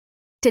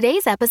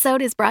Today's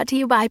episode is brought to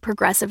you by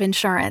Progressive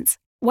Insurance.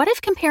 What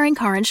if comparing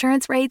car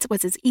insurance rates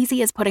was as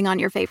easy as putting on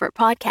your favorite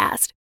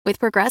podcast? With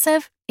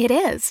Progressive, it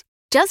is.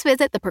 Just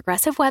visit the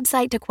Progressive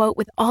website to quote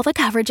with all the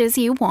coverages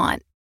you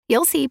want.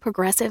 You'll see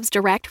Progressive's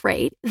direct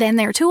rate, then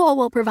their tool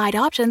will provide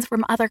options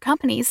from other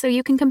companies so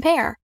you can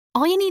compare.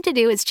 All you need to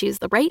do is choose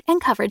the rate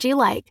and coverage you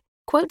like.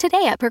 Quote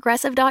today at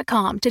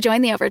Progressive.com to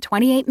join the over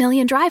 28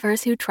 million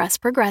drivers who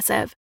trust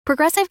Progressive.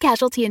 Progressive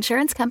Casualty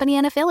Insurance Company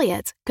and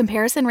Affiliates.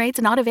 Comparison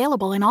rates not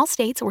available in all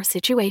states or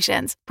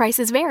situations.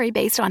 Prices vary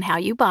based on how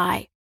you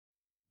buy.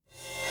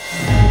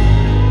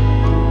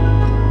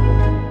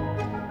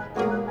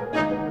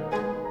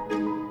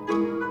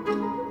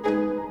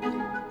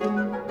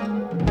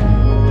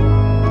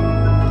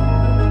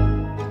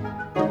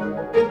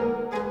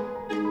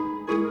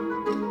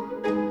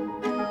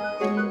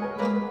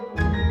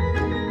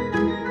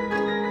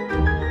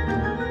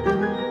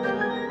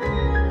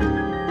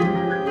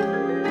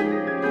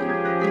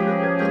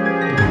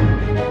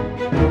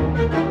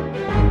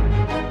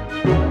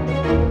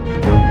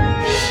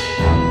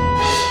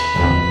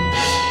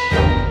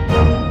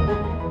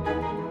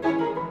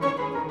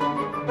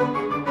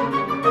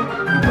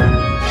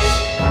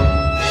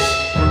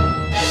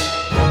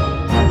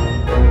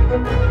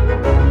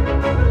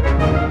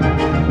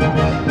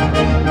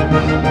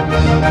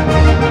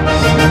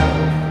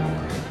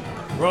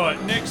 Right,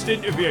 next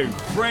interview.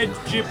 Fred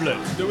Giblet.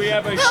 Do we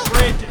have a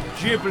Fred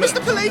Giblet?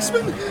 Mr.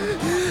 Policeman!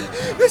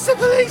 Mr.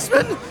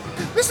 Policeman!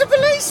 Mr.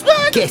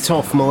 Policeman! Get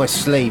off my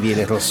sleeve, you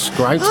little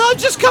scrote. I've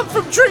just come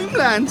from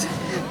Dreamland.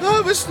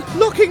 I was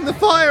locking the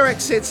fire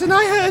exits and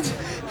I heard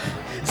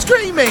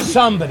screaming.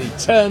 Somebody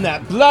turn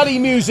that bloody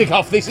music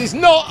off. This is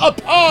not a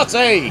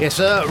party! Yes,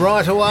 sir,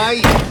 right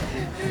away.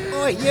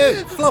 Oi,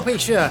 you, floppy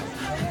shirt.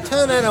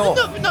 Turn that off.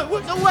 No,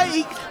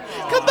 wait.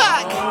 Come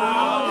back.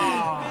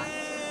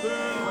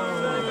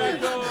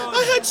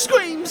 I heard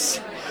screams.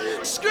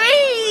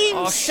 Screams!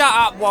 Oh, shut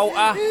up,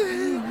 Walter.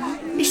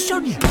 It's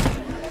Sonia.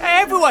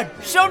 Hey, everyone,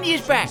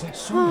 Sonia's back.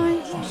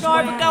 Hi.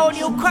 Driver, go on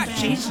your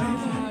crutches.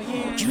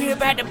 Did you hear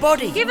about the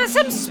body? Give us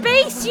some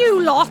space,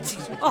 you lot.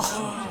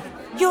 Oh,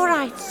 you're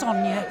right,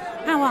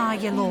 Sonia. How are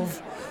you,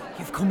 love?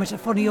 You've come at a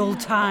funny old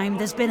time.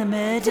 There's been a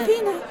murder.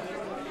 Davina,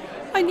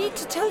 I need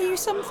to tell you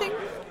something.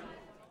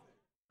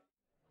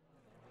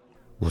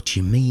 What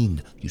do you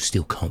mean you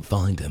still can't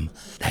find them?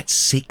 That's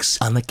 6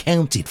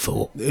 unaccounted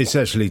for. It's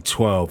actually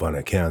 12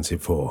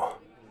 unaccounted for.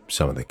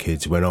 Some of the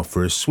kids went off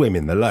for a swim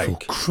in the For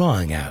lake.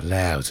 crying out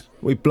loud.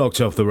 We blocked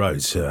off the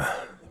road, sir.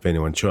 If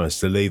anyone tries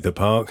to leave the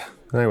park,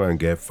 they won't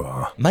get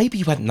far. Maybe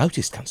you hadn't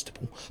noticed,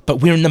 Constable, but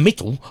we're in the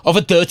middle of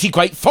a dirty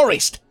great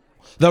forest.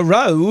 The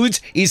road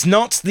is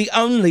not the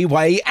only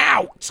way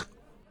out.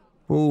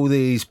 All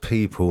these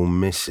people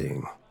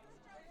missing.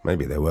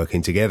 Maybe they're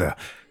working together,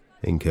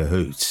 in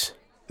cahoots.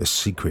 The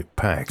secret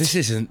pact. This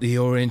isn't the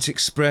Orient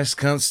Express,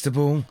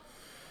 Constable.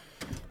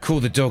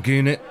 Call the dog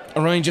unit.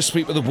 Arrange a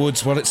sweep of the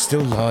woods while it's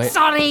still light.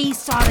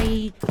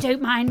 Sorry.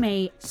 Don't mind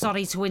me.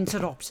 Sorry to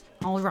interrupt.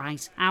 All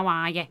right, how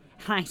are you?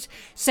 Right,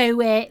 so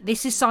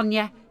this is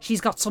Sonia.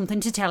 She's got something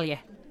to tell you.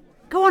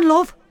 Go on,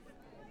 love.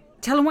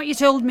 Tell them what you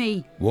told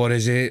me. What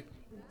is it?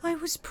 I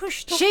was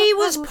pushed off. She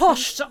was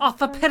pushed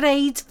off a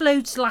parade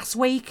float last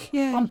week.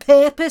 On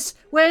purpose,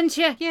 weren't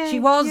you? Yeah,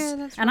 she was. yeah,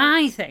 that's and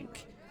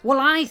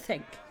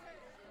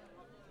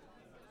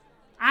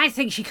I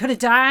think she could have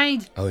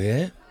died. Oh,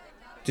 yeah?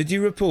 Did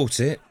you report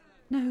it?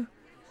 No,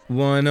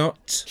 Why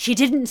not? She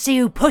didn't see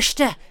who pushed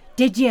her,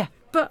 did you?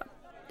 but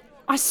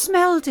I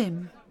smelled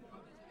him.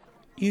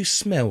 You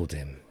smelled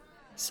him.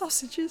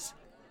 Sausages.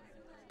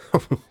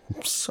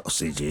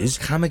 Sausages?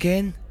 Come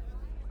again?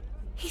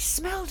 He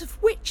smelled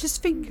of witches'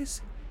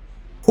 fingers.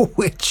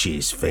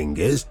 Witches'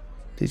 fingers?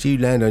 Did you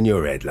land on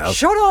your head, love?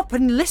 Shut up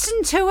and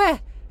listen to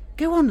her.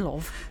 Go on,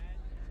 love.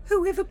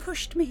 Whoever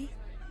pushed me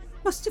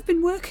must have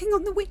been working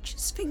on the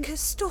witch's fingers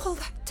stall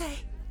that day.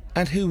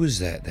 And who was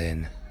that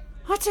then?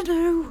 I don't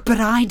know. But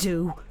I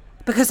do,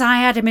 because I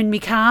had him in my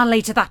car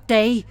later that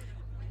day.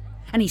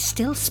 And he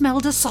still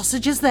smelled of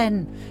sausages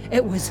then.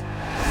 It was...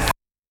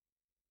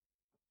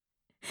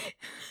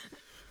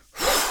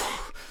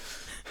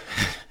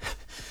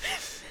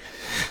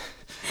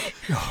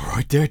 You all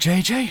right there,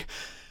 JJ?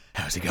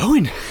 How's it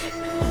going?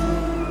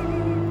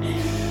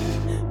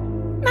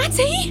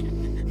 Matty?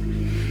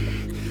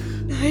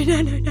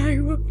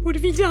 No. What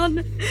have you done?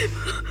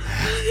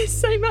 There's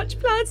so much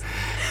blood.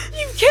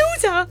 You've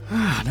killed her.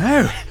 Ah,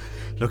 no.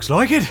 Looks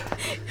like it.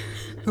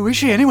 Who is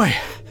she, anyway?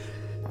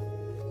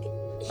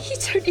 You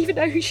don't even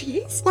know who she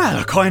is. Well,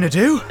 I kinda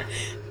do.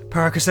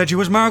 Parker said she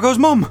was Margot's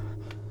mum.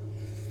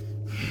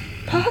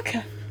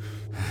 Parker?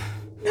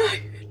 No,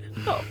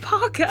 not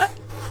Parker.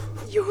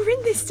 You're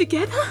in this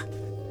together?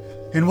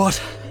 In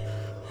what?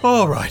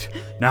 All right.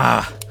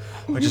 Nah,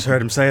 I just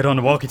heard him say it on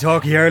the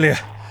walkie-talkie earlier.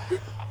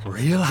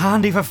 Real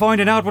handy for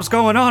finding out what's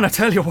going on, I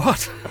tell you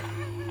what.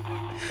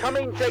 Come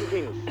in,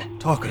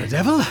 Jenkins. Talk of the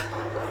devil.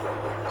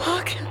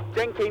 Parker?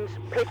 Jenkins,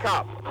 pick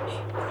up.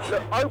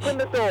 Look, open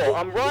the door.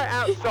 I'm right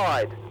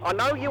outside. I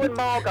know you and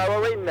Margot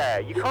are in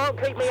there. You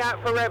can't keep me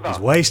out forever. He's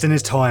wasting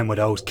his time with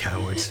those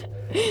cowards.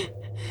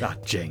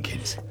 That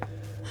Jenkins.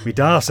 Me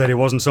dad said he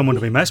wasn't someone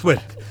to be messed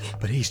with,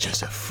 but he's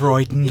just a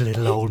frightened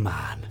little old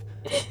man.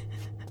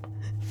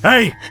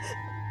 Hey!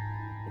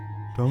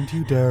 Don't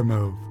you dare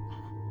move.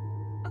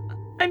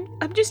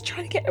 I'm just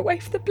trying to get away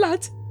from the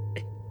blood.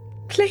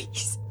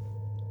 Please.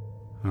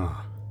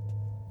 Oh.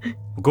 Well,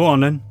 go on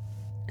then.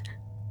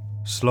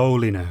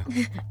 Slowly now.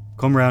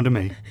 Come round to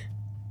me.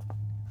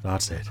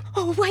 That's it.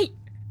 Oh, wait.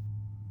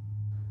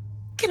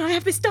 Can I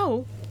have this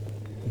doll?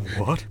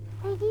 What?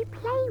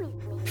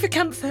 For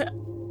comfort.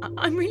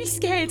 I'm really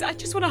scared. I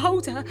just want to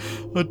hold her.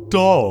 A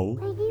doll?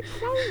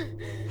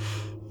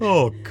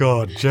 Oh,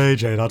 God,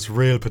 JJ, that's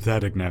real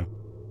pathetic now.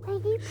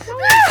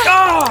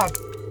 God!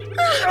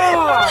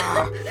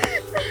 Oh!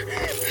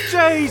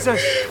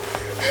 Jesus!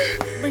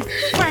 Me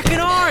fucking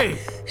eye!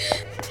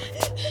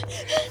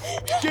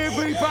 Give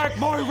me back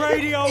my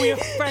radio, you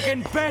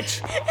fucking bitch!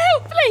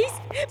 Help, please!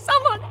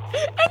 Someone!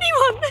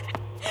 Anyone!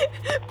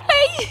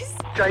 Please!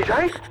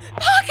 JJ?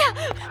 Parker!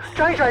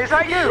 JJ, is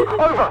that you?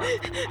 Over.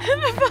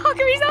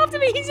 Parker, he's after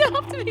me! He's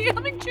after me!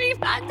 I'm in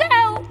Dreamland!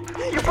 Help!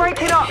 You're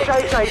breaking up,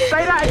 JJ.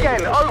 Say that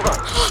again. Over.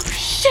 Oh,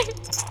 shit!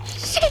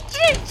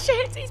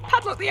 Shit! He's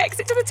padlocked the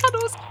exit to the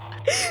tunnels!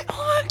 Oh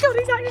my God,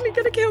 he's actually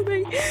gonna kill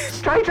me!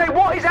 JJ,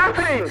 what is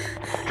happening?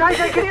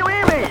 JJ, can you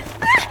hear me?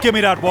 Give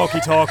me that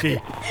walkie-talkie.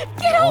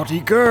 Get off! Naughty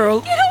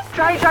girl. Get off!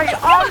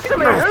 JJ, answer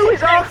me! Who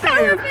is after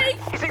you?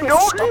 Is it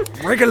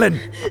Norton? Wriggling.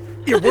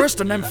 You're worse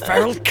than them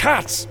feral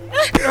cats.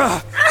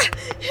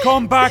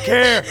 Come back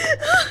here.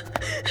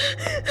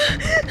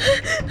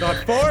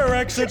 That fire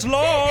exit's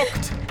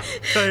locked.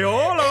 They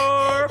all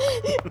are.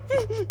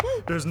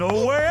 There's no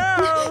way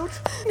out.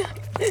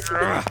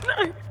 No.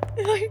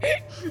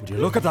 Would you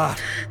look at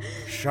that?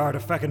 Shard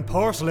of feckin'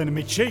 porcelain in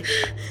me cheek.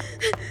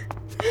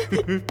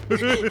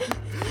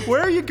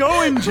 Where are you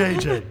going,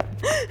 JJ?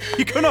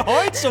 You gonna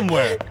hide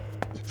somewhere?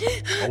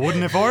 I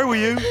wouldn't if I were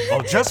you.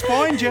 I'll just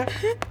find you.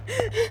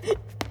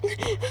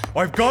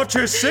 I've got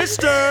your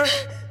sister.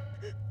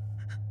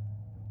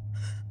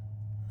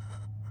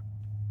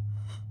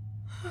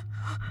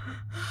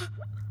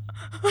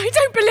 I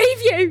don't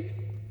believe you!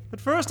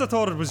 At first I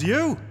thought it was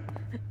you.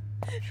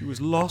 She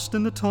was lost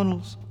in the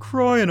tunnels,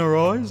 crying her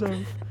eyes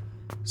out.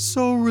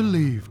 So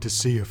relieved to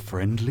see a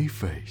friendly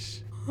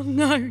face. Oh,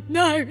 no.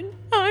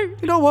 You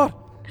know what?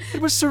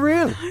 It was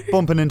surreal,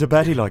 bumping into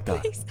Betty like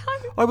that. Please,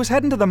 no. I was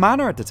heading to the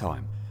manor at the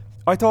time.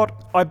 I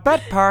thought, I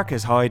bet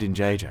Parker's hiding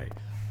JJ.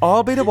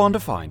 I'll be the one to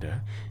find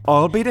her,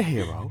 I'll be the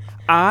hero,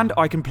 and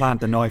I can plant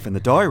the knife in the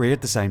diary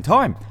at the same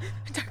time.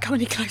 Don't go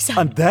any closer.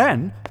 And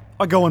then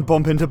I go and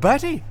bump into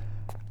Betty.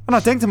 And I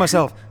think to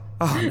myself,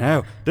 oh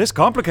no, this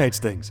complicates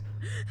things.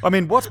 I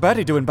mean, what's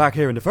Betty doing back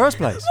here in the first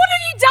place? What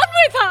have you done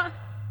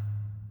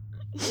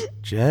with her?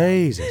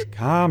 Jesus,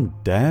 calm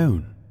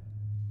down.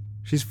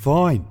 She's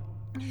fine.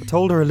 I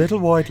told her a little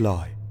white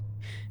lie.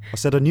 I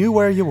said I knew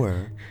where you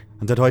were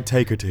and that I'd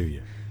take her to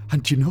you.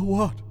 And you know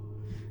what?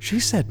 She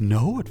said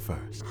no at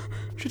first.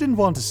 She didn't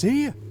want to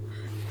see you.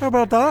 How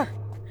about that?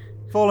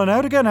 Falling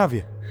out again, have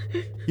you?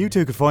 You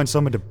two could find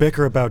something to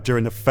bicker about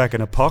during the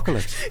feckin'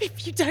 apocalypse.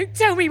 If you don't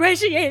tell me where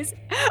she is,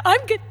 I'm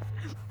gonna...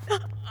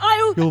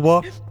 I'll... You'll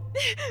what?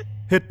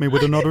 Hit me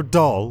with another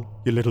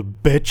doll, you little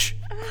bitch.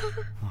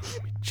 Oh, my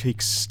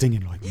cheeks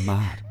stinging like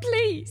mad.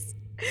 Please.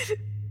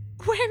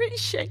 Where is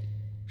she?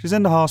 She's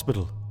in the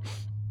hospital.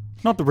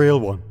 Not the real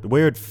one, the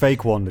weird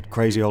fake one that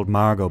crazy old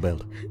Margot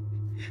built.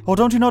 Oh,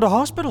 don't you know the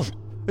hospital?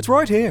 It's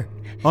right here,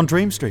 on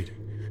Dream Street.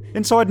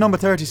 Inside number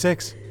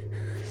 36.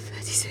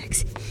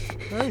 36?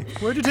 Hey,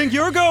 where do you think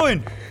you're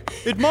going?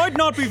 It might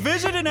not be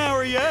visiting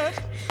hour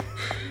yet.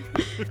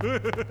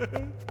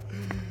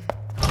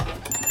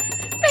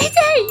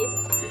 Betty!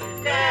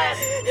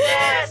 Nurse!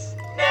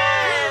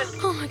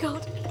 Oh my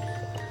God.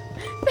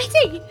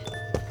 Betty!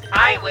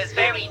 I was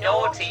very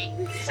naughty,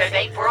 so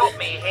they brought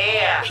me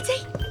here.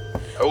 Betty!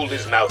 Hold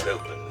his mouth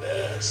open,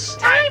 nurse.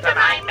 Time for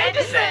my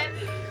medicine!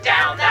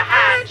 Down the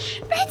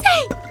hatch!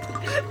 Betty!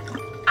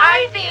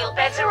 I feel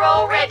better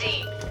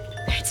already.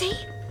 Betty?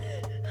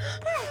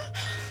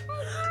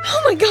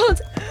 Oh my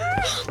God!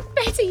 Oh,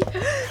 Betty!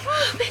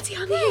 Oh, Betty,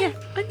 I'm here!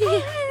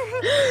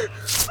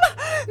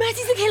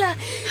 Matty's the killer!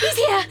 He's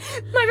here!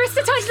 My wrists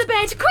are tied to the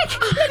bed!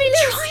 Quick! Let me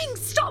loose! Trying!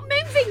 Stop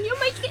moving! You're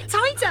making it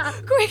tighter!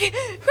 Quick!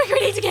 We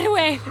need to get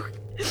away!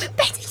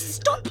 Betty,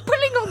 stop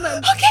pulling on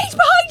them! Okay, he's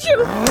behind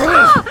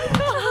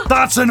you!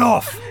 That's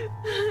enough!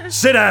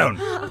 Sit down!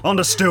 On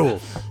the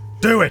stool!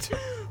 Do it!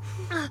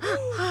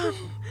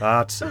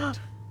 That's it.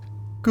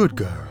 Good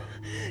girl.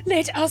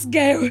 Let us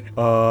go!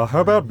 How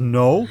about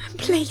no?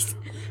 Please.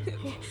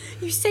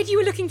 You said you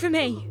were looking for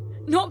me,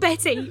 not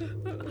Betty.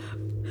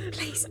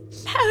 Please,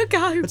 let her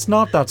go. It's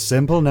not that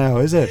simple now,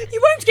 is it?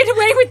 You won't get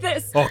away with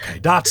this! Okay,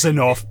 that's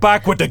enough.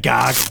 Back with the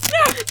gag.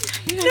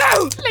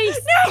 No! Please,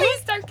 no!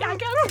 Please don't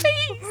gag her!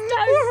 Please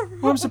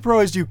don't! I'm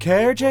surprised you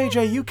care,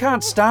 JJ. You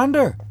can't stand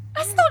her.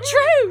 That's not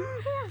true!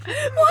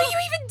 Why are you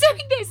even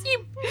doing this?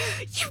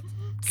 You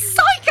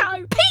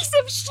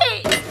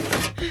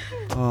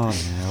Oh,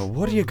 now,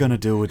 what are you going to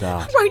do with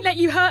that? I won't let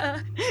you hurt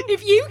her.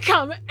 If you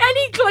come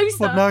any closer...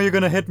 What, now you're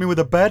going to hit me with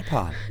a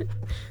bedpan?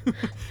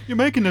 You're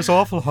making this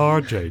awful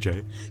hard,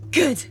 JJ.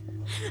 Good.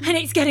 And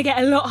it's going to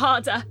get a lot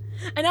harder.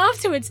 And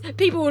afterwards,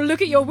 people will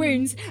look at your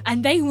wounds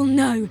and they will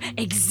know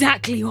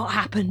exactly what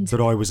happened. That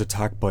I was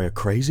attacked by a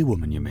crazy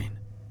woman, you mean?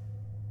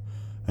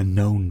 A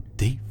known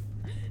thief?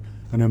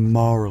 An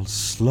immoral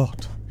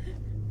slut?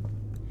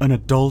 An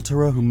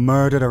adulterer who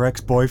murdered her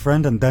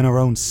ex-boyfriend and then her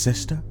own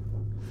sister?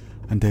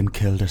 And then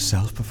killed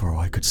herself before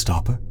I could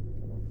stop her?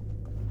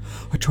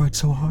 I tried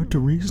so hard to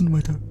reason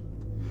with her.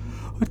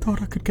 I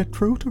thought I could get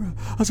through to her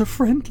as a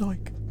friend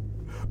like.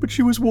 But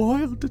she was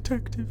wild,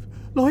 detective.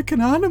 Like an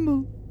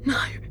animal. No.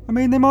 I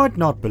mean, they might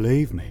not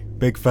believe me.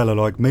 Big fella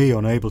like me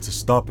unable to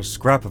stop a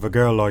scrap of a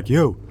girl like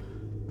you.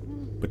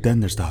 But then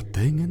there's that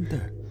thing, isn't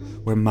there?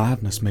 Where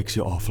madness makes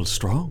you awful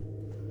strong.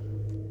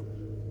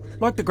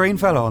 Like the green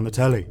fella on the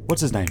telly.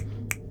 What's his name?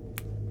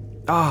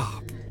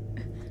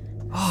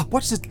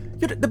 What's his...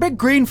 The big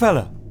green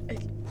fella.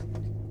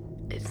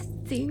 It's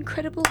the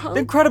Incredible Hulk. The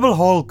Incredible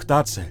Hulk,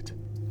 that's it.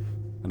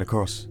 And of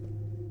course,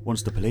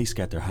 once the police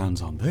get their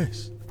hands on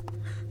this...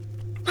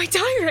 My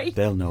diary!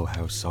 They'll know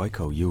how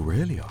psycho you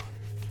really are.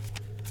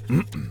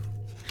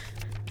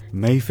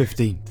 May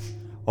 15th.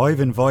 I've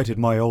invited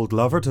my old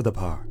lover to the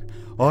park.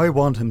 I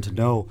want him to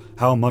know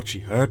how much he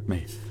hurt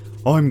me.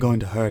 I'm going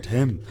to hurt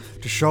him,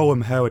 to show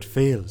him how it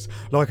feels,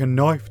 like a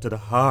knife to the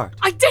heart.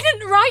 I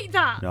didn't write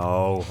that!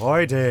 No,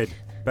 I did.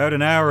 About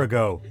an hour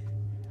ago.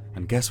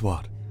 And guess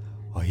what?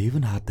 I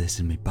even had this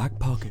in my back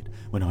pocket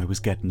when I was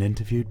getting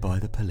interviewed by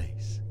the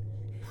police.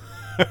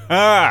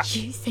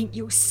 You think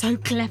you're so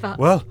clever.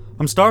 Well,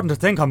 I'm starting to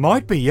think I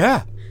might be,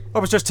 yeah. I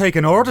was just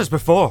taking orders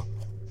before.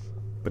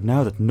 But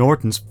now that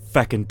Norton's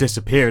feckin'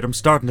 disappeared, I'm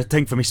starting to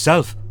think for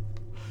myself.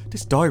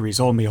 This diary's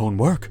all my own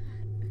work.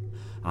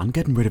 And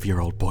getting rid of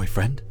your old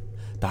boyfriend.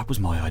 That was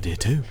my idea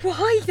too.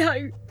 Why,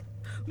 though?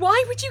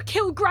 Why would you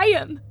kill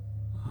Graham?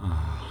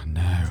 Oh,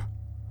 no.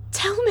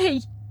 Tell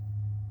me.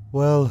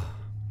 Well,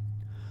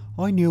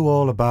 I knew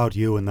all about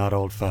you and that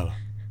old fella.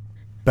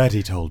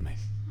 Betty told me.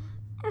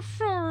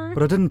 Sorry.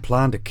 But I didn't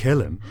plan to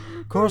kill him.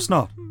 Of course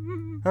not.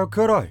 How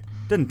could I?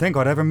 Didn't think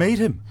I'd ever meet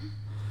him.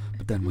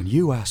 But then when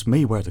you asked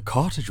me where the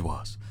cottage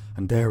was,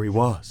 and there he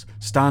was,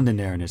 standing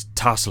there in his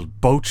tasseled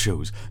boat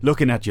shoes,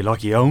 looking at you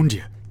like he owned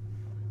you,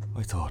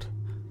 I thought,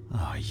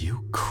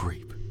 you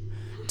creep.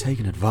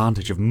 Taking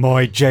advantage of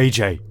my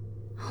JJ.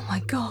 Oh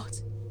my God.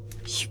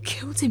 You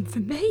killed him for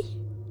me?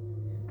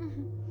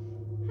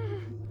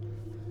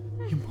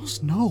 You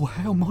must know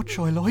how much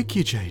I like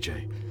you,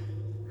 JJ.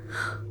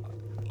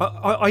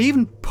 I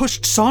even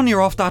pushed Sonia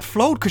off that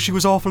float because she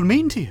was awful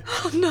mean to you.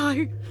 Oh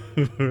no.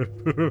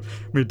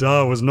 Me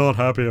dad was not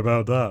happy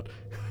about that.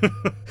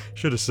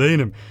 Should have seen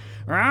him.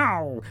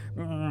 Oh,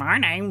 my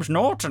name's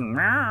Norton.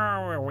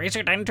 Oh,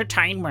 Wizard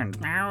Entertainment.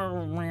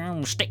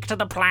 Oh, stick to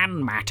the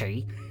plan,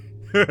 Matty.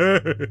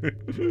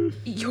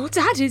 Your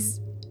dad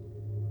is...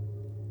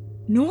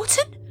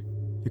 Norton?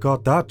 You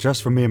got that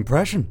just from me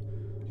impression?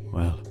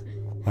 Well,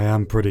 I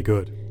am pretty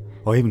good.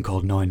 I even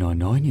called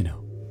 999, you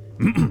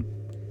know.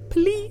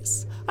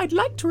 Police, I'd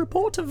like to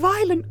report a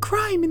violent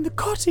crime in the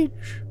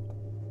cottage.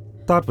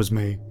 That was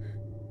me.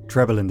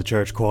 Treble in the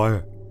church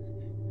choir.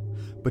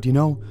 But you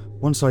know,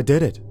 once I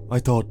did it, I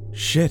thought,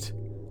 shit,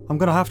 I'm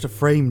gonna have to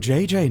frame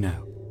JJ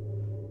now.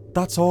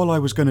 That's all I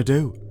was gonna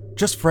do.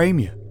 Just frame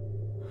you.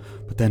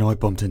 But then I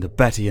bumped into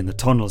Betty in the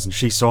tunnels and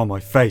she saw my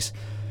face.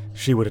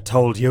 She would have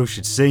told you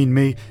she'd seen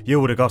me, you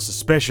would have got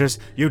suspicious,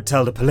 you'd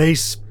tell the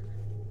police.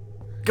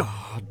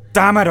 God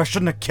damn it, I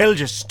shouldn't have killed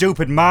you,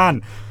 stupid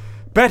man.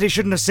 Betty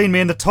shouldn't have seen me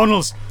in the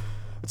tunnels.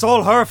 It's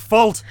all her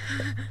fault.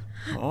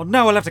 Oh,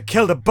 now I'll have to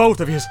kill the both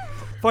of you.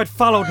 If I'd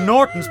followed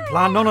Norton's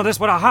plan, none of this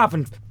would have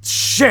happened.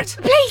 Shit!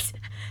 Please!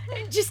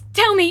 Just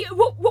tell me,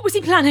 what was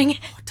he planning?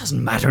 It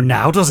doesn't matter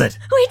now, does it?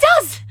 Oh, it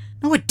does!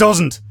 No, it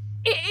doesn't.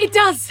 It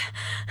does.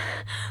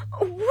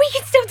 We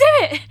can still do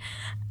it.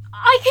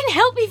 I can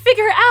help you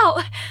figure it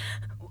out.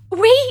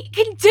 We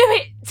can do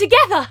it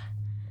together.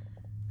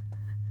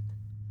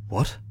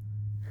 What?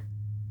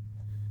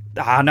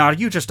 No,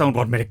 you just don't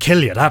want me to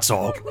kill you, that's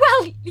all.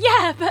 Well,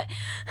 yeah, but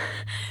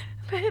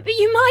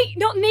you might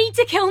not need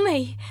to kill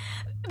me.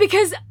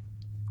 Because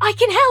I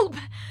can help.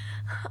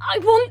 I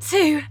want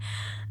to.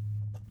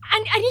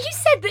 And you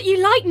said that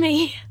you like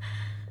me.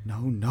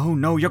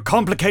 No, you're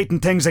complicating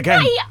things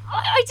again. Hey,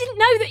 I didn't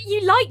know that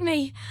you liked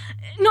me.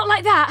 Not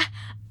like that.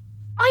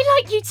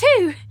 I like you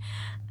too.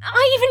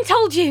 I even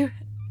told you.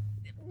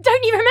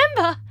 Don't you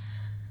remember?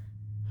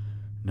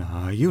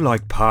 No, you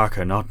like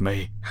Parker, not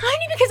me.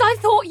 Only because I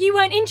thought you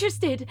weren't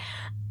interested.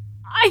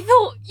 I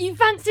thought you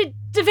fancied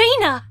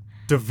Davina.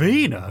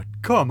 Davina?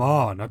 Come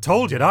on, I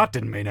told you that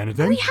didn't mean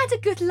anything. We had a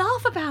good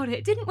laugh about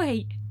it, didn't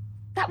we?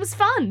 That was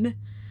fun.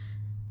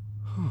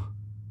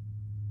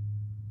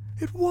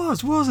 It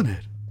was, wasn't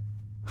it?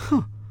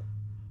 Huh.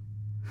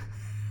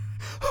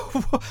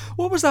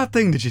 What was that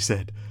thing that you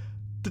said?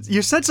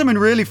 You said something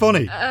really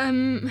funny.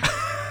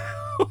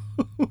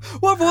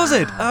 What was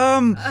it?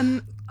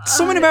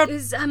 Something about it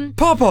was,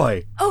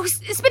 Popeye. Oh,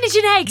 spinach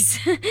and eggs.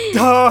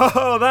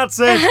 Oh, that's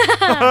it.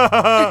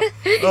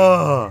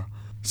 Oh,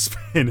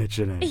 spinach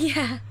and eggs.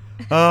 Yeah.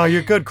 Oh,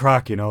 you're good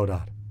crack, you know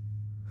that.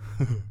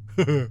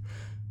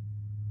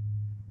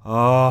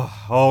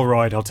 Oh, all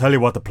right, I'll tell you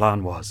what the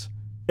plan was.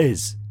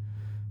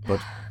 But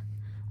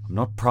I'm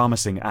not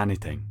promising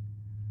anything.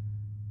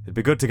 It'd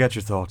be good to get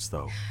your thoughts,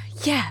 though.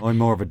 Yeah. I'm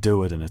more of a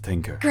doer than a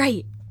thinker.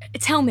 Great.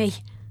 Tell me.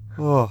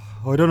 Oh,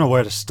 I don't know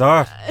where to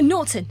start.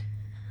 Norton.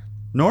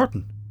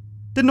 Norton?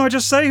 Didn't I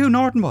just say who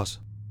Norton was?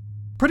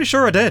 Pretty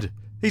sure I did.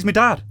 He's my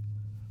dad.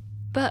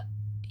 But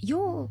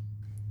you're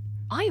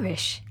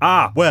Irish.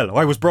 Ah, well,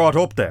 I was brought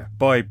up there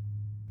by,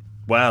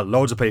 well,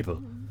 loads of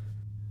people.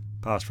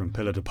 Passed from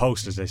pillar to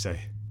post, as they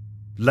say.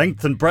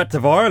 Length and breadth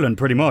of Ireland,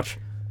 pretty much.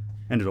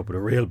 Ended up with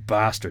a real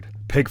bastard,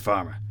 pig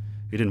farmer.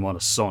 He didn't want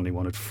a son, he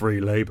wanted free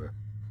labour.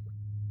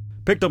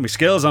 Picked up my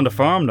skills on the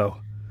farm, though.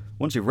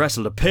 Once you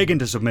wrestled a pig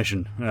into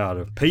submission,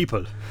 the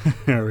people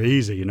are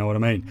easy, you know what I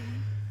mean?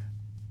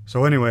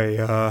 So anyway,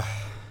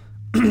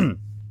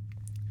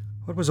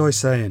 what was I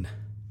saying?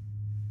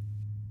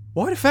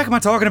 Why the fuck am I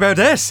talking about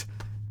this?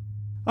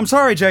 I'm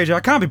sorry, JJ, I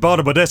can't be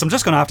bothered with this. I'm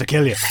just going to have to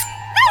kill you.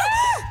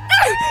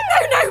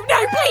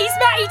 No, please,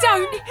 Matty,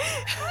 don't.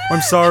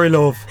 I'm sorry,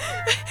 love.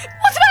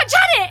 What about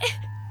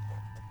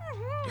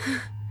Janet?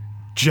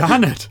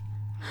 Janet?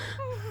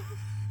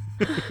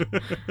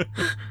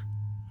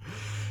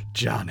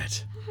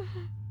 Janet.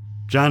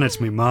 Janet's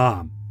me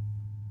mom.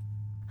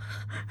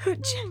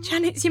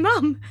 Janet's your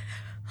mum?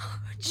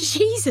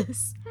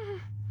 Jesus.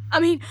 I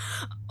mean,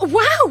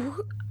 wow.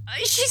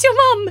 She's your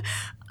mum.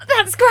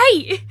 That's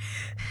great.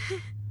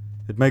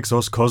 It makes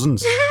us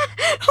cousins.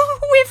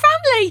 We're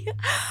family.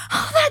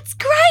 Oh, that's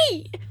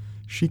great.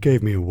 She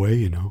gave me away,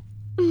 you know.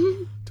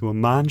 To a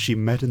man she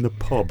met in the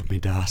pub, me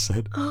dad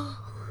said.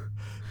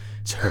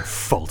 It's her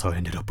fault I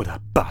ended up with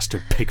that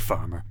bastard pig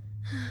farmer.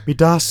 Me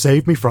dad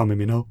saved me from him,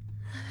 you know.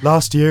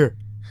 Last year.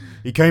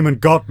 He came and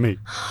got me.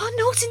 Oh,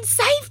 Norton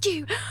saved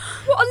you.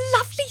 What a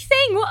lovely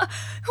thing.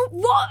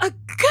 What a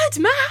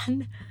good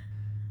man.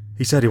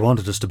 He said he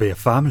wanted us to be a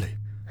family.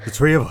 The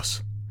three of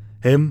us.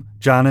 Him,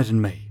 Janet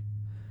and me.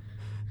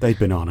 They'd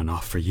been on and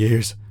off for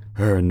years,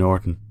 her and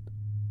Norton.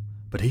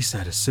 But he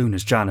said as soon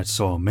as Janet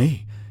saw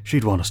me,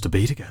 she'd want us to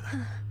be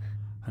together.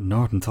 And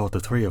Norton thought the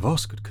three of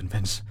us could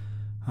convince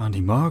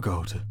Auntie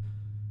Margot to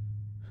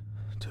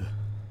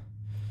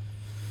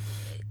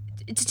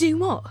do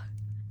what?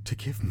 To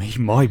give me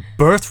my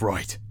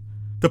birthright.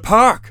 The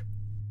park.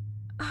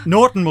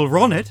 Norton will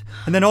run it,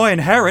 and then I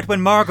inherit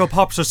when Margot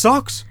pops her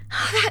socks.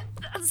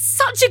 That's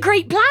such a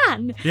great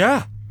plan.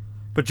 Yeah,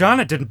 but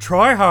Janet didn't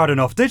try hard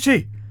enough, did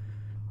she?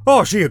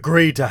 Oh, she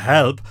agreed to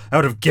help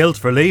out of guilt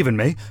for leaving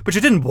me, but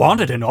she didn't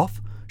want it enough.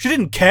 She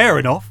didn't care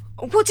enough.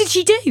 What did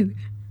she do?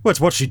 Well,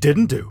 it's what she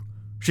didn't do.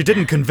 She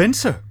didn't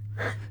convince her.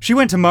 She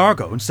went to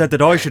Margot and said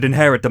that I should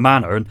inherit the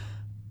manor, and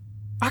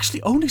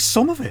actually only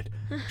some of it.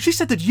 She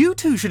said that you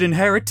two should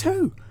inherit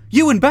too.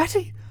 You and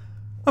Betty.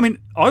 I mean,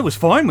 I was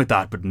fine with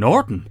that, but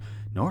Norton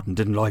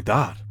didn't like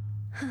that.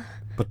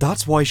 But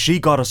that's why she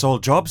got us all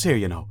jobs here,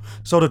 you know,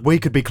 so that we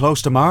could be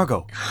close to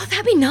Margot. Oh,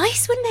 that'd be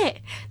nice, wouldn't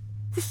it?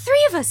 The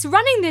three of us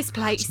running this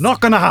place. It's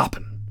not gonna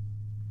happen.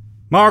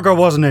 Margot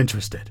wasn't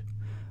interested.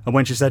 And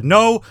when she said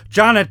no,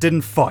 Janet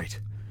didn't fight.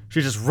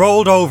 She just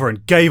rolled over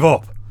and gave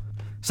up.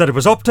 Said it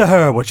was up to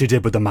her what she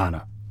did with the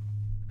manor.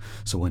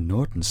 So when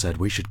Norton said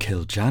we should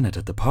kill Janet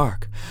at the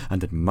park,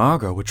 and that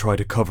Margot would try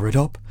to cover it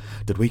up,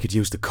 that we could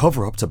use the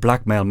cover-up to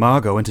blackmail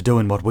Margot into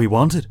doing what we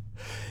wanted,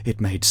 it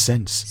made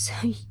sense. So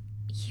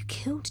you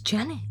killed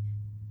Janet?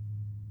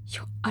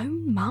 Your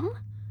own mum?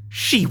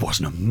 She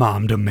wasn't a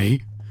mom to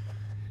me.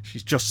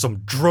 She's just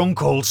some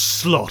drunk old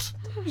slut.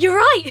 You're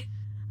right.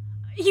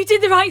 You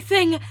did the right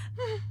thing.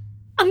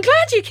 I'm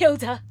glad you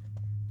killed her.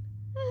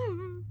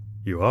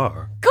 You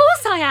are? Of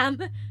course I am.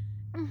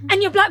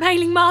 And you're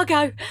blackmailing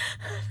Margot.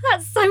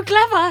 That's so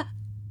clever.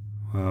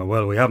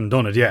 Well, we haven't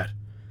done it yet.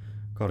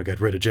 Gotta get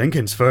rid of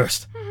Jenkins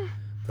first.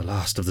 The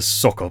last of the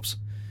suck-ups.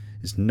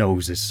 His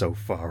nose is so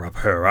far up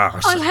her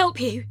arse. I'll help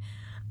you.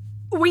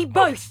 We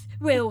both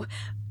will.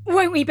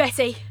 Won't we,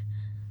 Betty?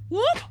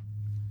 What?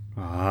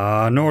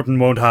 Norton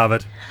won't have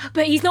it.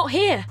 But he's not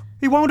here.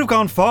 He won't have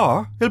gone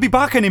far. He'll be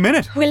back any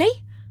minute. Will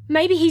he?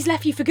 Maybe he's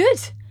left you for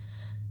good.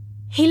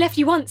 He left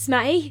you once,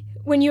 Matty,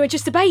 when you were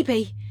just a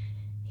baby.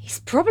 He's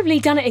probably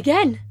done it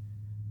again.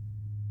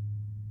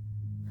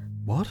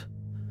 What?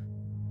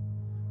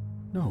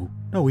 No,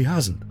 he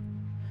hasn't.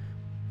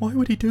 Why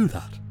would he do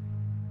that?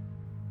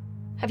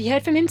 Have you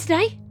heard from him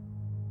today?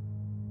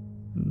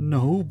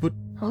 No, but...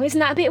 Oh, isn't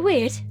that a bit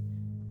weird?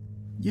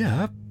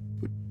 Yeah,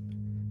 but...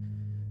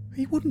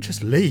 He wouldn't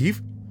just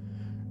leave.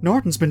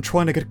 Norton's been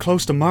trying to get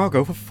close to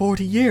Margot for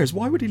 40 years.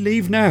 Why would he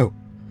leave now?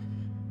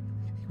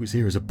 He was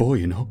here as a boy,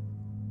 you know.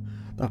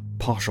 That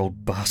posh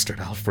old bastard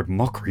Alfred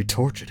Mockery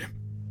tortured him.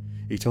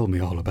 He told me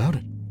all about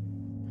it.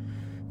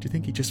 Do you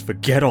think he'd just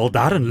forget all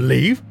that and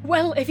leave?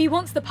 Well, if he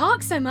wants the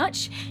park so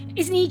much,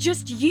 isn't he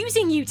just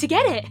using you to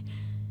get it?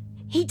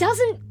 He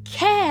doesn't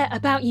care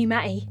about you,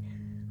 Matty.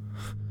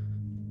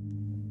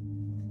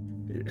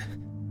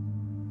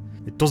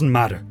 It doesn't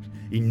matter.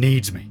 He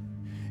needs me.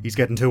 He's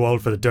getting too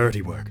old for the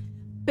dirty work.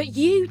 But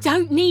you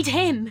don't need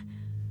him.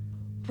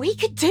 We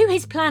could do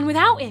his plan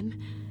without him.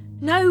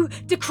 No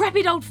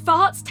decrepit old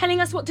farts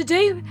telling us what to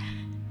do.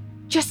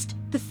 Just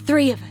the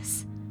three of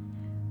us.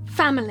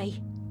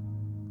 Family.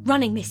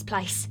 Running this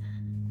place.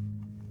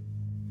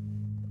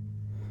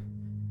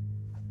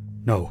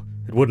 No,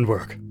 it wouldn't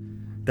work.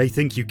 They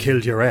think you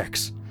killed your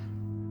ex.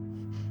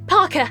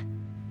 Parker!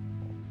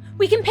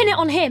 We can pin it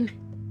on him.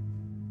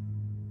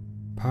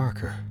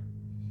 Parker?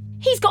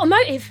 He's got a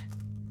motive.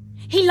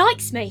 He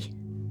likes me.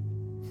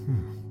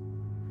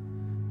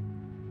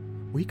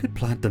 We could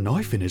plant the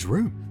knife in his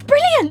room.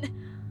 Brilliant!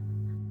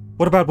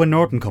 What about when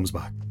Norton comes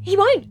back? He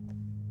won't.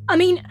 I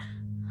mean,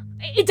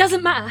 it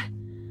doesn't matter.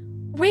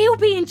 We'll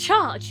be in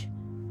charge.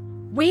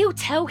 We'll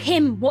tell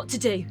him what to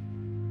do.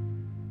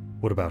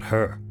 What about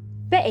her?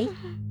 Betty?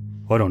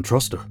 I don't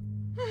trust her.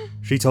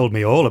 She told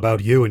me all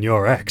about you and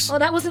your ex. Oh,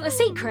 that wasn't a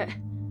secret.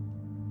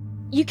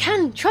 You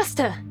can trust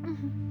her.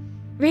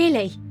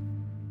 Really.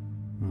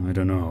 I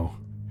don't know.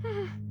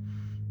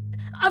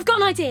 I've got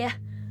an idea.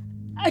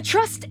 A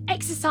trust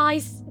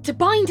exercise to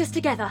bind us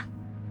together.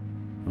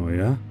 Oh,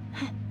 yeah?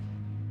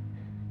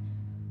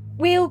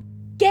 We'll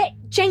get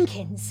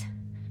Jenkins.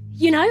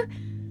 You know?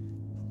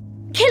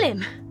 Kill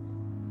him.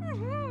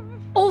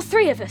 All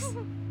three of us.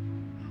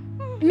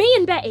 Me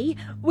and Betty,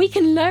 we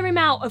can lure him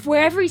out of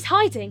wherever he's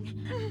hiding.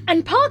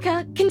 And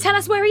Parker can tell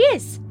us where he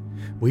is.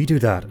 We do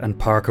that and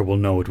Parker will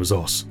know it was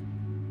us.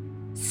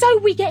 So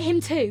we get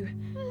him too.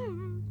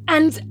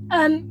 And,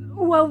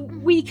 well,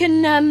 we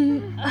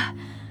can,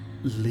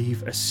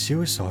 Leave a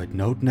suicide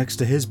note next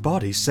to his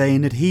body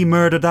saying that he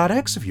murdered that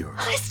ex of yours.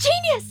 Oh, it's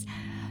genius!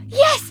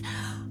 Yes!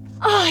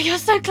 Oh, you're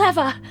so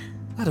clever.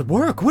 That'd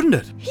work, wouldn't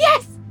it?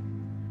 Yes!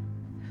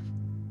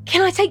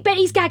 Can I take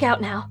Betty's gag out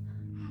now?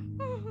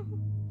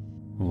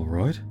 All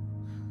right.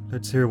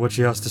 Let's hear what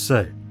she has to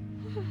say.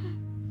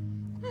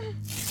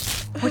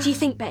 What do you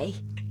think, Betty?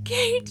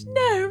 Kate,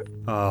 no.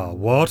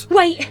 What?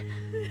 Wait!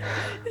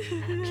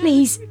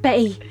 Please,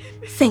 Betty,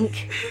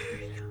 think.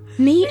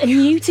 Me and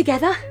you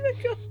together?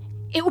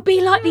 It will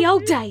be like the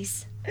old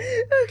days.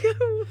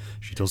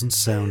 She doesn't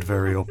sound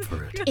very up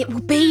for it. It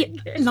will be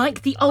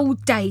like the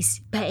old days,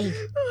 Betty.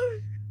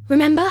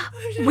 Remember?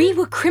 We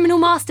were criminal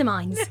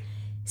masterminds.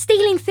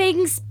 Stealing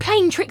things,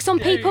 playing tricks on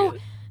people.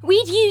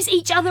 We'd use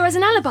each other as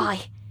an alibi.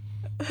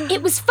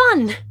 It was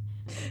fun.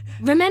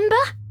 Remember?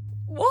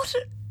 What?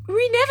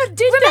 We never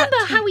did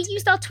Remember how we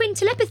used our twin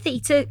telepathy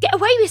to get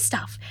away with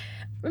stuff?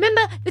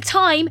 Remember the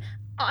time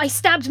I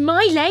stabbed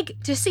my leg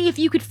to see if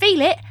you could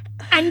feel it,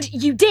 and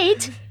you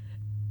did?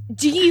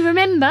 Do you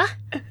remember?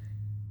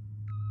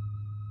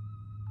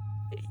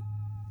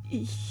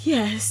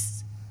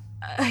 Yes.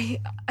 I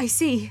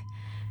see.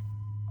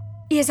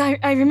 Yes,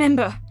 I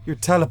remember. You're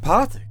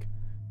telepathic.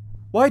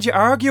 Why'd you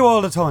argue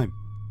all the time?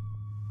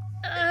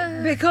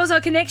 Because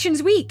our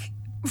connection's weak,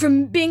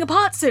 from being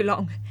apart so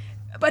long.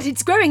 But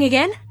it's growing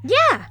again.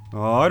 Yeah.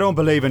 Oh, I don't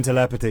believe in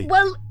telepathy.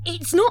 Well,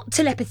 it's not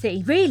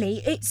telepathy,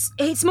 really.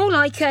 It's more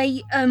like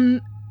a,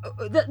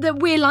 that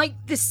we're like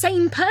the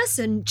same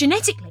person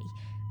genetically.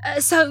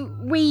 So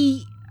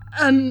we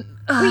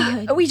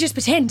just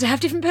pretend to have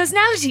different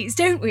personalities,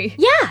 don't we?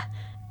 Yeah.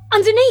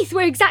 Underneath,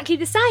 we're exactly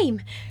the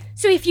same.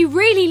 So if you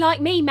really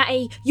like me,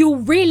 Matty, you'll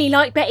really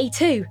like Betty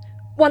too.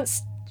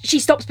 Once she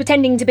stops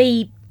pretending to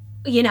be,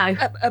 you know...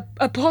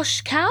 A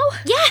posh cow?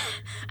 Yeah.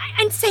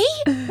 And see,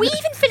 we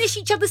even finish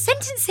each other's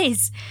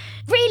sentences.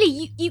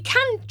 Really, you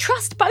can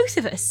trust both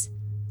of us.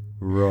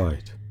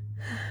 Right.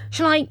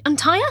 Shall I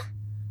untie her?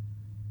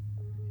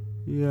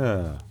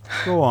 Yeah.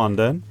 Go on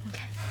then.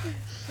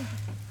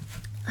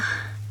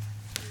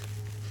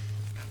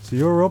 So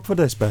you're up for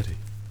this, Betty?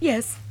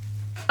 Yes,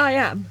 I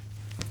am.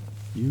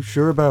 You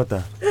sure about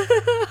that?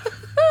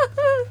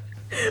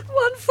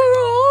 One for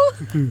all.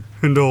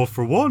 And all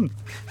for one.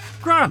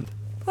 Grand.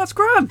 That's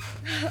grand.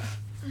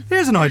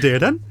 Here's an idea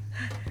then.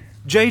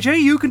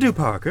 JJ, you can do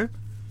Parker.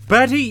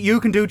 Betty, you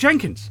can do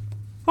Jenkins.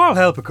 I'll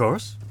help, of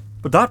course.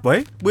 But that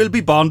way, we'll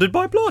be bonded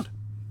by blood.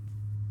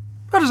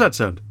 How does that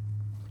sound?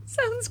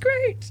 Sounds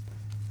great.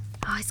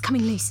 Oh, it's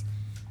coming loose.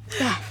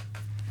 There.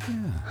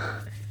 Yeah.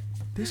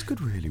 This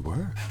could really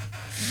work.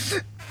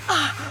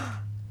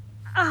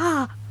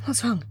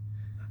 What's wrong?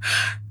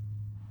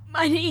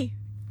 My knee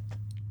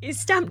is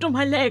stamped on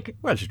my leg.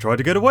 Well, she tried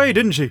to get away,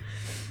 didn't she?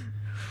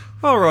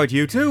 All right,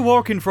 you two,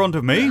 walk in front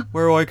of me,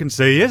 where I can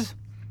see it.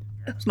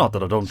 It's not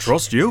that I don't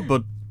trust you,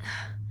 but...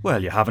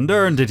 Well, you haven't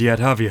earned it yet,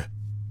 have you?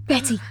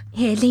 Betty,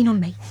 here, lean on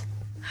me.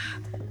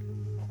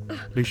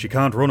 At least you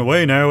can't run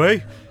away now,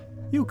 eh?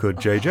 You could,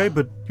 JJ,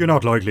 but you're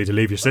not likely to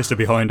leave your sister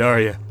behind, are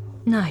you?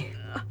 No.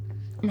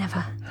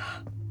 Never.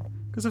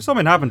 Because if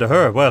something happened to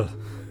her, well,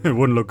 it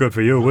wouldn't look good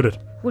for you, would it?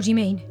 What do you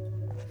mean?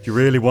 Do you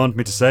really want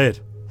me to say it?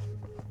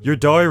 Your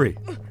diary.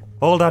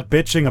 All that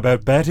bitching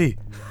about Betty.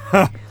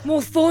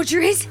 More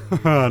forgeries?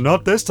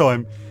 Not this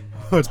time.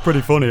 It's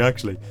pretty funny,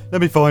 actually.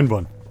 Let me find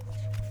one.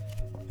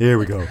 Here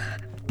we go.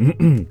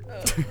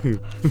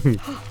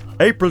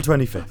 April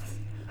 25th.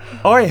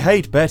 I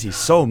hate Betty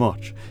so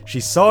much. She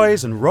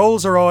sighs and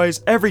rolls her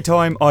eyes every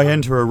time I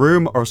enter a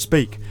room or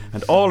speak,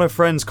 and all her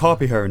friends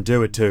copy her and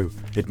do it too.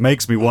 It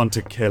makes me want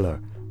to kill her.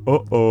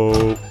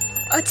 Uh-oh.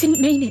 I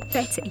didn't mean it,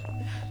 Betty.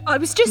 I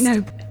was just...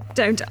 No,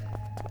 don't.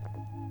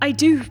 I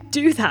do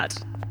that.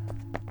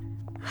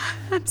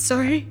 I'm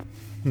sorry.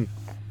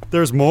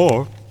 There's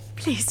more.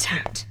 Please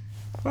don't.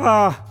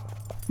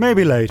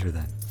 Maybe later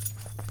then.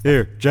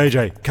 Here,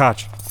 JJ,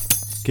 catch.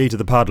 Key to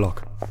the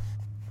padlock.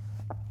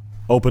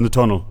 Open the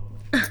tunnel.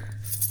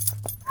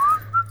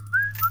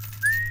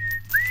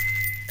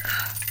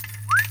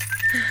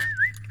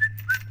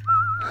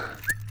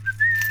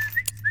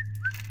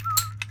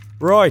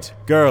 Right,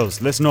 girls,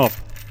 listen up.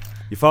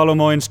 You follow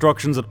my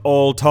instructions at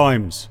all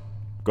times.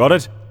 Got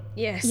it?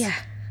 Yes. Yeah.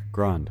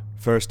 Grand.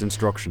 First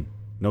instruction.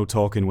 No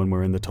talking when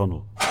we're in the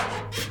tunnel.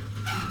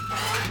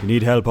 You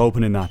need help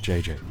opening that,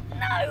 JJ.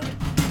 No.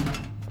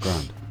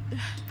 Grand.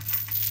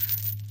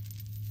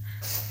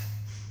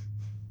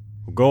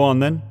 Well, go on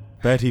then.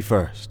 Betty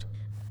first.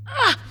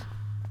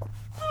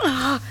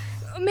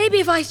 Maybe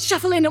if I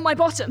shuffle in at my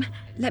bottom.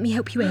 Let me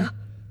help you in.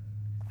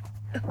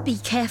 Be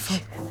careful.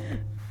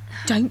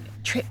 Don't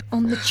trip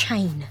on the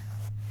chain.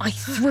 I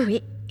threw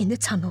it in the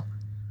tunnel.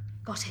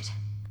 Got it.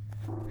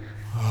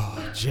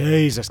 Oh,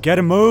 Jesus, get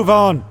a move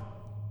on.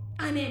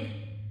 I'm in.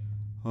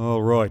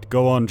 All right,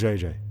 go on,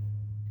 JJ.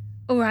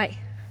 All right.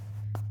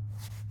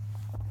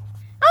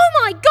 Oh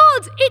my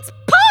God! It's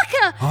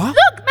Parker! Huh?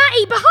 Look,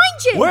 Matty,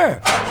 behind you!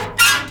 Where?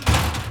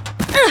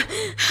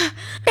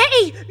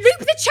 Betty, loop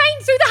the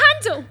chain through the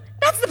handle.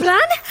 That's the plan.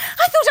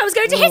 I thought I was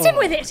going to hit him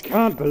with it.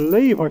 Can't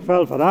believe I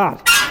fell for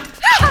that.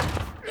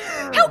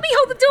 Help me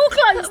hold the door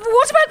closed.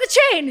 What about the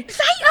chain?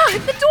 Later,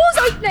 the door's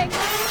opening.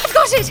 I've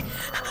got it.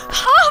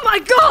 Oh my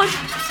God!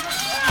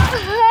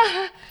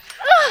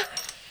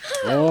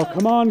 Oh,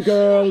 come on,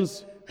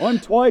 girls. I'm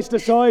twice the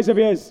size of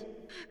yous.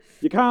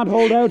 You can't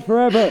hold out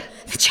forever.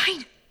 The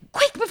chain.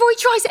 Quick, before he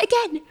tries it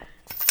again.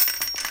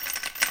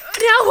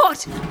 Now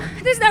what?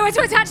 There's nowhere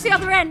to attach the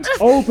other end.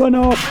 Open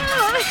up.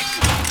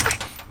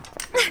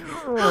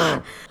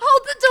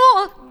 Hold the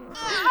door.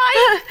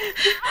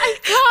 I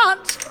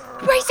can't.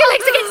 Brace your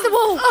legs against the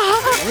wall.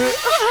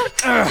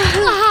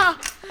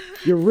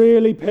 You're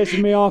really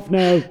pissing me off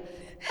now.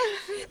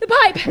 The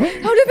pipe. I'll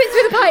loop it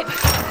through the pipe.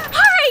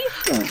 Hurry!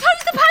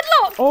 Close the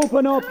padlock.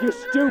 Open up, you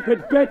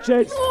stupid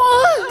bitches.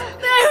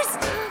 There.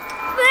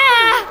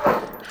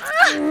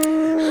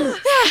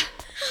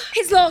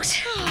 It's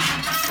locked.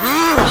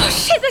 Oh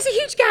shit, there's a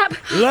huge gap.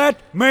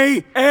 Let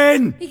me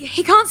in!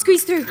 He can't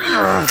squeeze through.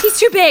 He's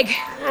too big.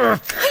 Are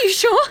you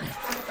sure?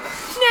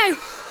 No.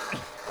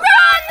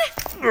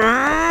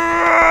 Run!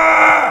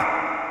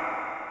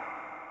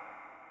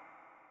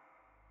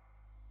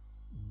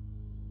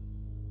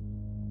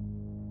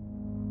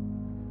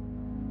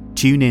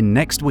 Tune in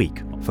next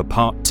week for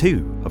part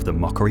 2 of the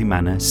Mockery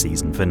Manor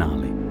season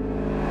finale.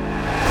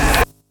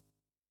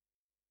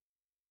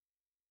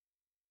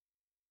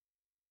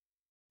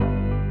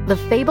 The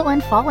Fable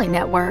and Folly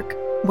Network,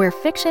 where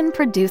fiction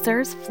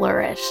producers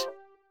flourish.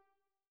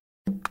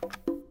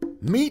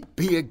 Meet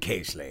Pia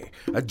Casely,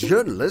 a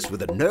journalist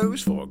with a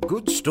nose for a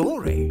good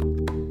story.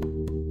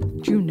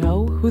 Do you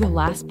know who the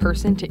last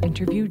person to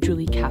interview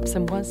Julie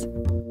Capsum was?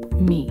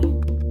 Me.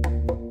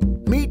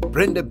 Meet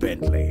Brenda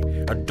Bentley,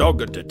 a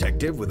dogged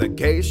detective with a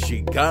case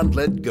she can't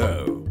let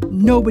go.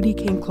 Nobody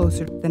came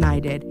closer than I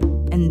did,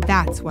 and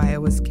that's why I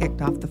was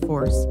kicked off the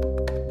force.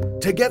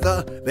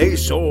 Together, they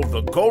solve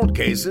the cold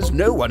cases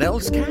no one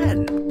else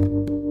can.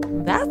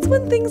 That's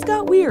when things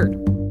got weird.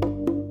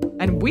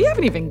 And we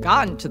haven't even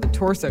gotten to the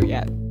torso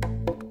yet.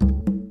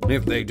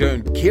 If they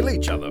don't kill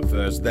each other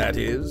first, that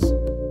is.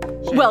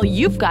 Well,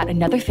 you've got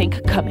another thing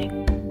coming.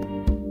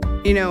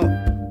 You know,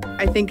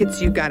 I think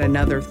it's you got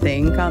another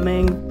thing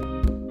coming.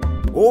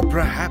 Or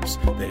perhaps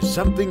there's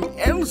something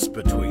else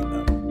between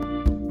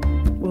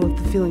them. Well,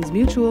 if the feeling's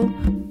mutual,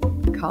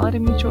 call it a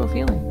mutual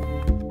feeling.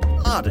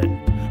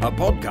 Arden, a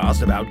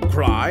podcast about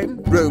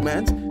crime,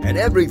 romance, and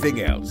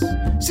everything else.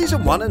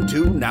 Season 1 and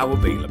 2 now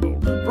available.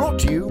 Brought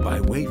to you by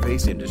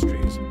Wayface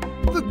Industries.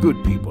 The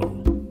good people.